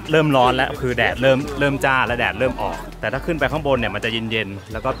ต่ตอนนี้เริ่มร้อนแล้วคือแดดเริ่มจ้าและแดดเริ่มออกแต่ถ้าขึ้นไปข้างบนเนี่ยมันจะเย็น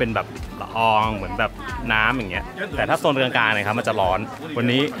ๆแล้วก็เป็นแบบละอองเหมือนแบบน้ำอย่างเงี้ยแต่ถ้าโซนกลางๆเนี่ยครับมันจะร้อนวัน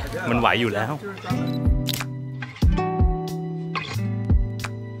นี้มันไหวอยู่แล้ว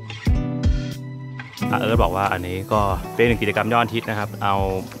เอิร์ธบอกว่าอันนี้ก็เป็นหนึ่งกิจกรรมยอดฮิตนะครับเอา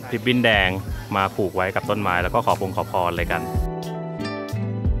ริบบิ้นแดงมาผูกไว้กับต้นไม้แล้วก็ขอพรเลยกัน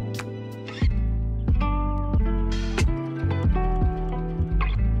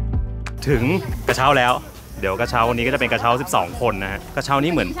ถึงกระเช้าแล้วเดี๋ยวกระเช้าวันนี้ก็จะเป็นกระเช้า12คนนะฮะกระเช้า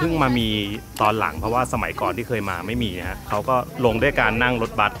นี้เหมือนเพิ่งมามีตอนหลังเพราะว่าสมัยก่อนที่เคยมาไม่มีนะฮะเขาก็ลงด้วยการนั่งร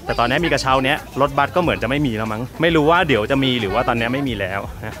ถบัสแต่ตอนนี้มีกระเช้าเนี้ยรถบัสก็เหมือนจะไม่มีแล้วมั้งไม่รู้ว่าเดี๋ยวจะมีหรือว่าตอนนี้ไม่มีแล้ว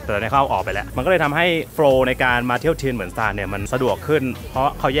นะแต่ตอนนี้เขาออกไปแล้วมันก็เลยทำให้โฟล์ในการมาเที่ยวเทียนเหมือนซานเนี่ยมันสะดวกขึ้นเพราะ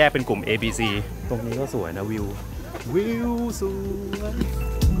เขาแยกเป็นกลุ่ม A B C ตรงนี้ก็สวยนะวิวสวย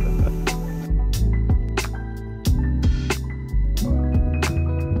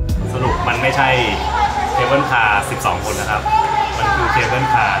สรุปมันไม่ใช่เคเบิลคาร์12 คนนะครับมันคือเคเบิล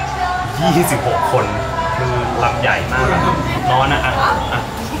คาร์26 คนคือลำใหญ่มากนอนนะ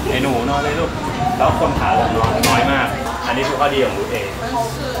ไอ้หนูนอนเลยลูกแล้วคนขาลงนอนน้อยมากอันนี้คือข้อดีของรูทเอ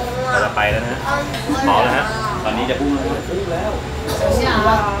เราจะไปแล้วนะพร้อมแล้วฮะตอนนี้จะพุ่งแล้ว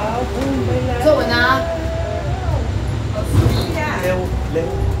坐稳啊！เร็ว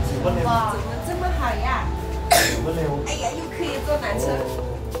ถือว่าเร็ว哇，怎么这么好呀？ถือว่าเร็ว哎呀，又可以坐缆车。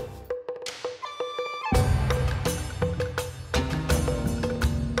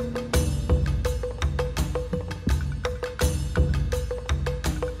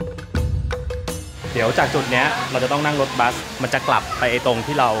เดี๋ยวจากจุดนี้เราจะต้องนั่งรถบัสมันจะกลับไปตรง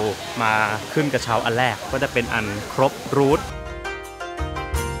ที่เรามาขึ้นกระเช้าอันแรกก็จะเป็นอันครบรูท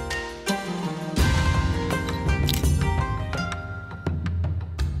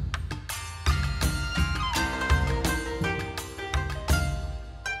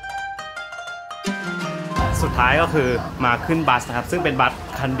สุดท้ายก็คือมาขึ้นบัสนะครับซึ่งเป็นบัส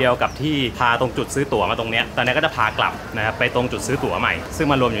คันเดียวกับที่พาตรงจุดซื้อตั๋วมาตรงนี้ตอนนี้ก็จะพากลับนะครับไปตรงจุดซื้อตั๋วใหม่ซึ่ง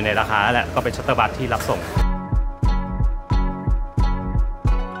มารวมอยู่ในราคาแล้วแหละก็เป็นชัตเตอร์บัสที่รับส่ง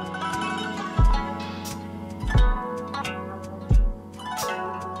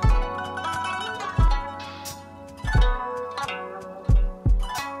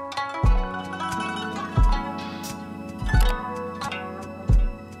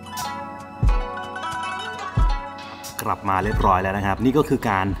กลับมาเรียบร้อยแล้วนะครับนี่ก็คือ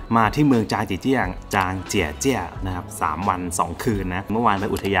การมาที่เมืองจางจีเจี้ยงจางเจียเจี้ยนะครับ3 วัน 2 คืนนะเมื่อวานไป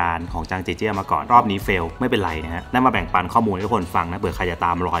อุทยานของจางจีเจี้ยมาก่อนรอบนี้เฟลไม่เป็นไรนะฮะได้มาแบ่งปันข้อมูลให้ทุกคนฟังนะเผื่อใครจะต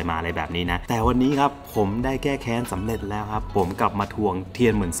ามรอยมาอะไรแบบนี้นะแต่วันนี้ครับผมได้แก้แค้นสำเร็จแล้วครับผมกลับมาทวงเทีย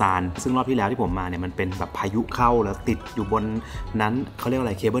นเหมือนซานซึ่งรอบที่แล้วที่ผมมาเนี่ยมันเป็นแบบพายุเข้าแล้วติดอยู่บนนั้นเขาเรียกอะไ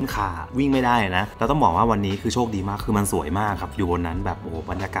รเคเบิลคาร์วิ่งไม่ได้นะเราต้องบอกว่าวันนี้คือโชคดีมากคือมันสวยมากครับอยู่บนนั้นแบบโอ้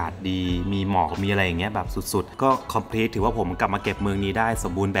บรรยากาศดีมีหมอกมีอะไรอย่างเงี้ยแบบสุดๆก็คอมพลีทถือว่าผมกลับมาเก็บเมืองนี้ได้ส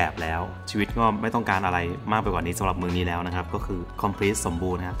มบูรณ์แบบแล้วชีวิตก็ไม่ต้องการอะไรมากไปกว่านี้สำหรับเมืองนี้แล้วนะครับก็คือ complete สม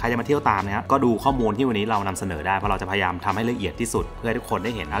บูรณ์นะครับใครจะมาเที่ยวตามนะครับก็ดูข้อมูลที่วันนี้เรานำเสนอได้เพราะเราจะพยายามทำให้ละเอียดที่สุดเพื่อให้ทุกคนไ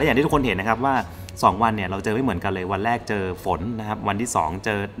ด้เห็นและอย่างที่ทุกคนเห็นนะครับว่า2 วันเนี่ยเราเจอไม่เหมือนกันเลยวันแรกเจอฝนนะครับวันที่2เจ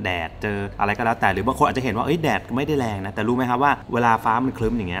อแดดเจออะไรก็แล้วแต่หรือบางคนอาจจะเห็นว่าแดดไม่ได้แรงนะแต่รู้ไหมครับว่าเวลาฟ้ามันครึ้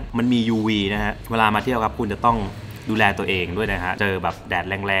มอย่างเงี้ยมันมี UV นะฮะเวลามาเที่ยวครับคุณจะต้องดูแลตัวเองด้วยนะฮะเจอแบบแดด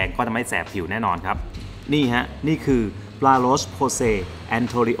แรงๆก็จะไม่แสบผิวแน่นอนครับนี่ฮะนี่คือRoche-Posay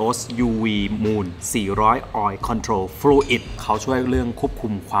Antorios UV Moon 400 Oil Control Fluid เขาช่วยเรื่องควบคุ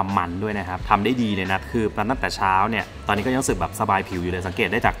มความมันด้วยนะครับทำได้ดีเลยนะคือตั้งแต่เช้าเนี่ยตอนนี้ก็ยังรู้สึกแบบสบายผิวอยู่เลยสังเกต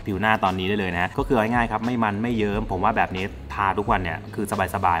ได้จากผิวหน้าตอนนี้ได้เลยนะก็คือง่ายๆครับไม่มันไม่เยิ้มผมว่าแบบนี้ทาทุกวันเนี่ยคือ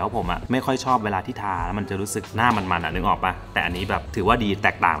สบายๆเพราะผมไม่ค่อยชอบเวลาที่ทาแล้วมันจะรู้สึกหน้ามันนึกออกปะแต่อันนี้แบบถือว่าดีแต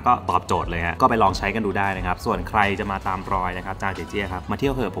กต่างก็ตอบโจทย์เลยฮะก็ไปลองใช้กันดูได้นะครับส่วนใครจะมาตามรอยนะครับจางเจียครับมาเที่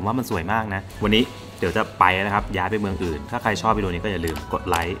ยวเถอะผมว่ามันสวยมากนะวันนี้เดี๋ยวจะไปนะครับย้ายไปเมืองอื่นถ้าใครชอบวิดีโอนี้ก็อย่าลืมกด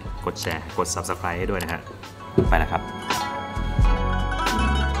ไลค์กดแชร์กด Subscribe ให้ด้วยนะฮะไปแล้วครับ